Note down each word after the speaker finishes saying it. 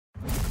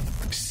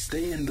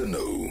Stay in the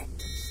know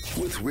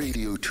with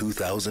Radio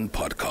 2000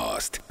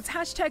 podcast. It's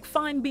hashtag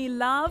Find Me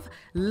Love,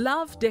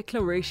 Love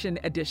Declaration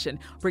Edition,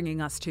 bringing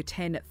us to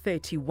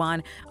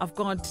 10:31. I've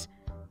got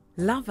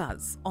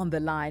lovers on the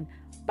line.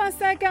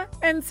 Paseka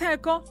and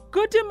Tsheko,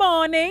 good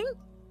morning.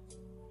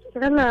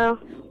 Hello.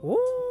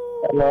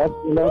 Ooh. Hello.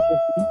 Ooh.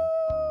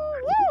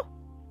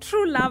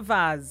 True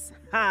lovers.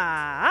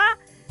 Ha!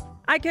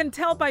 I can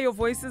tell by your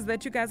voices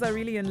that you guys are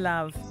really in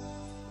love.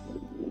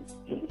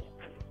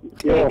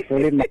 Yeah,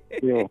 really much.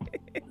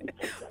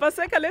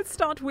 Paseka, let's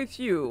start with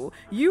you.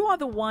 You are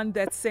the one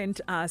that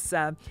sent us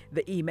the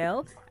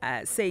email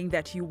saying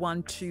that you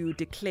want to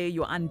declare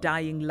your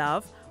undying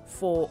love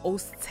for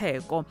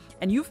Tsheko,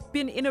 and you've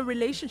been in a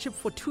relationship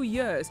for 2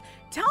 years.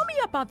 Tell me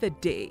about the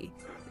day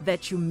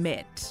that you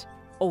met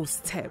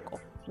Tsheko.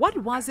 What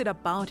was it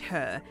about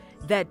her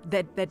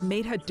that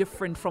made her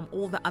different from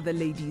all the other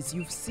ladies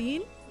you've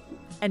seen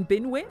and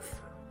been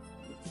with?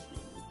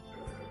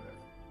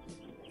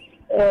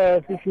 Why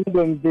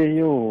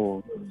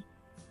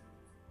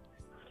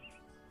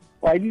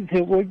did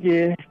Tsheko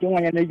ke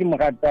ngwanyana ke mo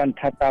ratang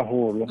thata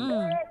holo.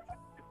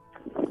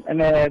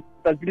 And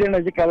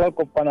tatile ke kala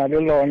kopana le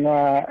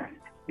lona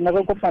na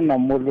go kopana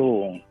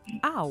molong.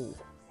 Ow.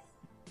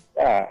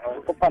 Yeah,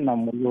 kopana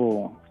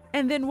molong.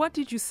 And then what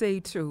did you say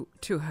to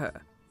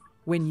her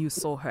when you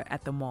saw her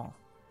at the mall?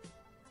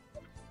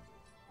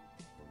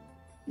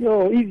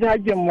 Isa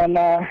ke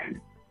mona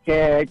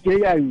ke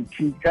ya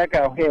uthika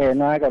ka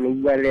hena ka lo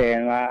bua le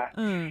ena.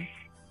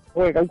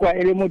 Ka kwa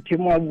ele motho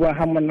mo bua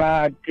ha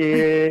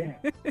monate.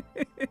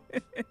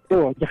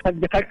 Yeah.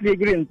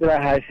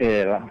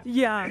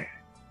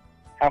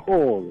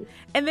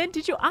 And then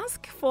did you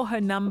ask for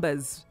her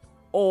numbers,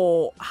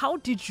 or how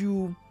did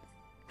you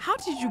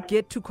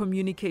get to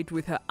communicate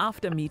with her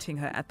after meeting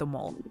her at the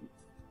mall?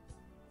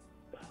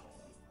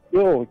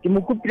 Ke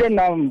mo kopile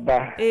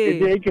number.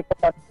 Ke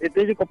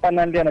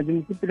kopana le yena, ke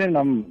mo kopile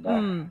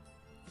number.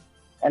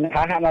 And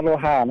ha hana lo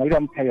hana le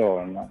mpha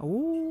yona.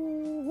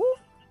 Ooh.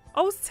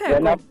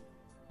 Tsheko.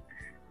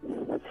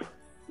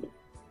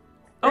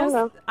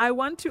 I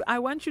want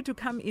you to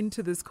come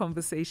into this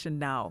conversation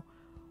now.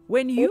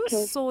 When you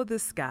saw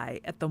this guy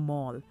at the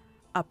mall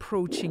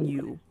approaching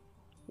you,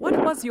 what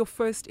was your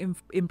first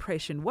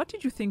impression? What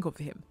did you think of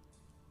him?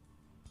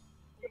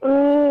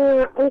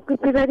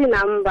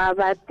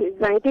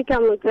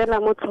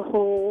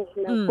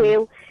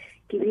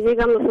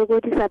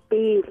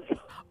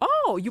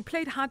 Oh, you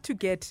played hard to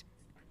get.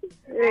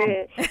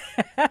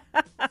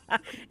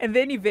 And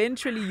then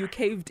eventually you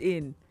caved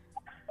in.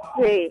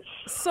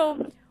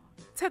 So,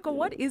 Tsheko,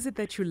 what is it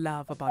that you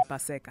love about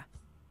Paseka?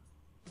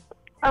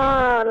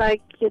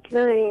 Like I told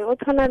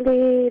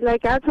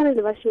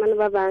the bashman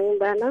babang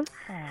bana.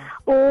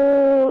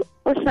 O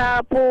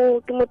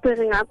shapo ke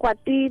motereng a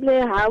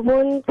kwatile ha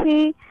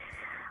bontshe.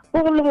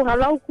 Go le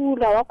mogala o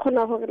kula wa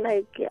khona gore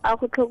like a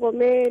go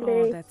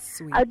tlhokomele.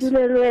 A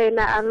dule le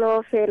wena a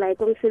lofe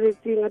like o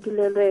msebetsing a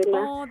dule le wena.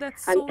 Oh,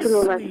 that's so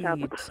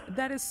sweet.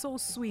 That is so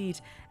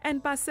sweet.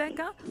 And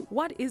Paseka,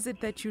 what is it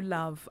that you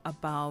love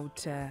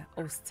about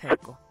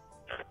Tsheko?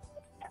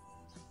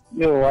 I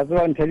was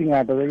telling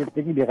her that I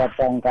di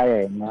ratang ka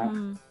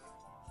yena.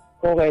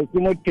 Gore ke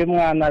mo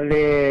temana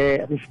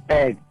le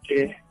respect.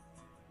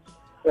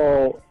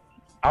 So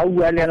a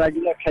bua le yena di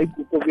la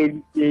tlhaiko go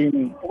be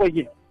ding. Go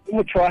ke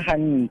mo tshwa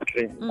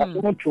hantle. A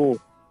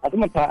se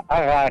motho a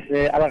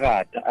rase a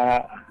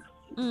rata.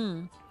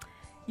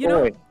 You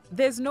know,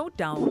 there's no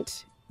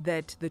doubt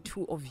that the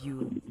two of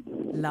you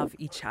love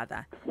each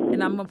other.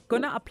 And I'm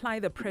going to apply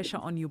the pressure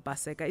on you,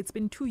 Paseka. It's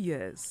been 2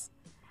 years.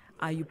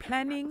 Are you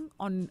planning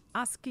on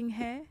asking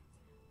her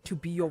to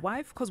be your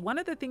wife? Because one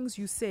of the things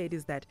you said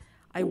is that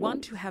I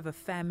want to have a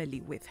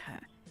family with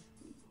her.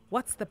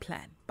 What's the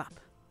plan,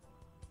 Bab?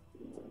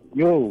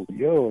 Yo.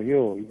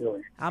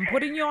 I'm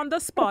putting you on the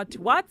spot.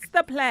 What's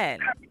the plan?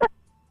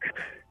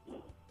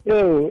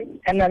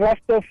 And the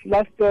last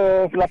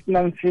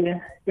month,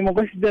 you mo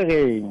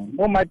considering.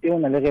 Mo mate o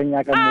na le reng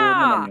ya ka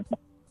mo.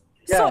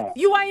 So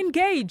you are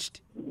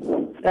engaged?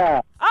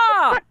 Yeah.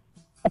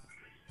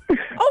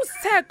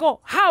 Tsheko,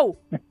 how?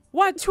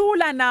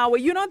 Watula now?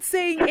 You're not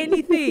saying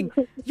anything.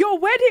 You're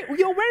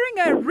wearing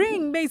a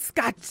ring,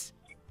 Skat.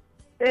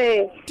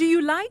 Do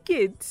you like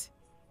it?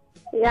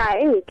 Yeah,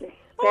 it.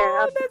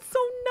 Oh, that's so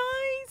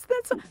nice.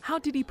 How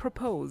did he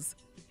propose?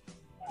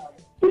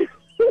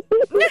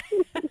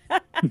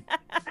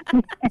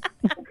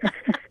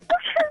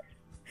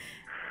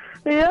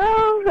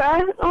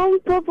 On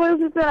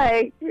propose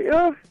like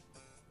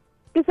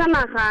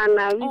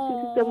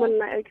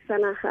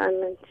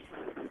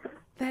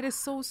that is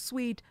so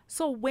sweet.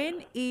 So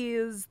when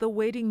is the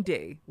wedding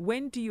day?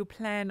 When do you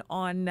plan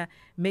on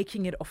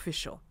making it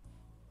official?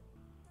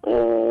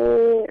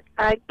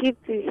 I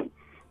keep plan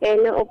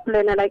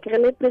like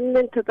next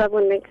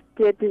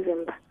year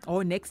December.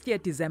 Oh, next year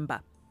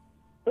December.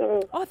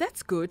 Oh,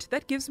 that's good.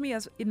 That gives me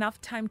enough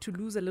time to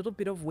lose a little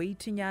bit of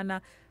weight,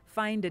 Nyana,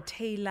 find a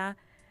tailor,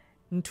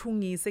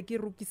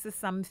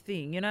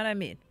 something. You know what I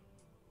mean?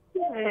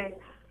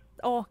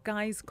 Oh,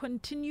 guys,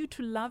 continue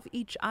to love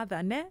each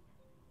other, ne?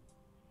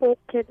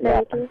 Okay,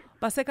 thank you.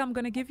 Paseka, I'm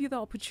going to give you the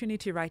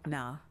opportunity right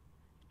now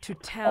to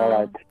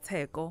tell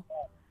Tsheko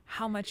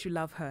how much you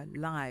love her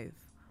live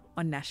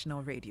on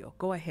national radio.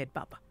 Go ahead,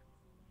 Papa.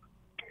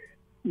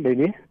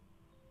 Baby,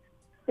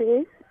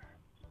 Mm-hmm.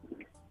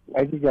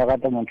 I think you're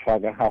at the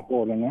Montreal half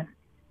holding it.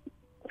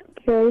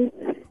 Okay.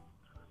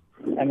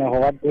 And I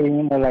hope you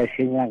know, like,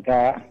 seeing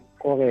a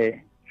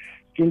okay.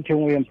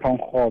 Continuing from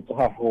hall to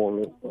half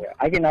hole.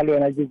 I can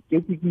alone I just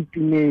get it to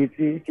me,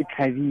 it's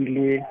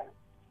heavily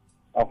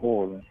a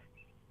hole.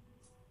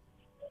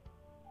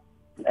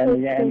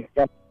 And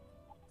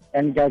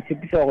just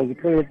episode was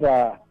great.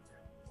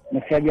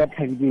 Masaya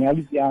tagging a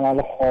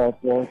little hot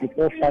or the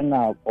person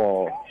now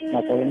for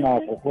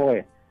Napolina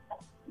for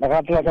the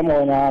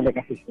Ratamona, the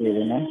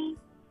Cassidy.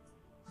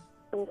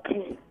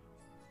 Okay.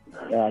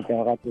 Yeah, I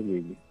can have to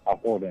leave a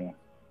holding.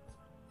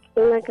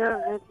 Oh my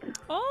God.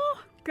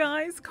 Oh,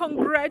 guys,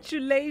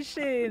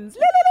 congratulations.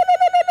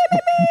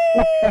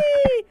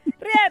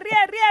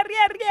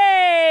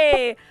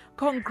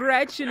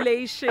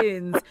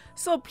 Congratulations.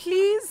 So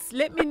please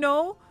let me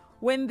know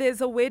when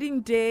there's a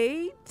wedding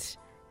date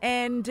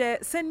and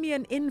send me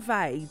an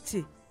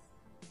invite.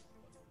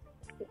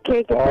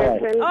 Okay,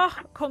 good. Oh,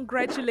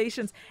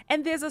 congratulations.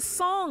 And there's a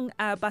song,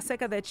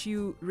 Paseka, that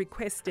you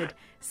requested,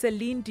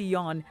 Celine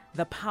Dion,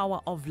 The Power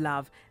of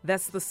Love.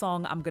 That's the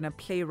song I'm going to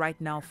play right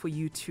now for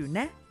you too,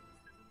 ne?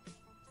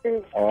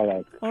 All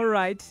right. All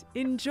right.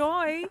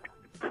 Enjoy.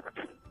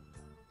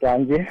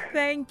 Thank you.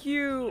 Thank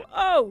you.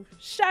 Oh,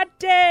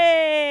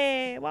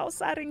 Shate. Wow,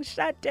 saring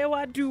Shate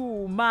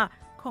Waduma.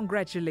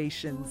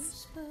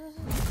 Congratulations.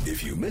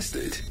 If you missed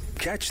it,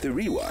 catch the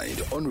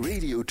rewind on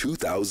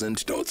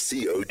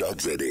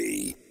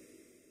radio2000.co.za.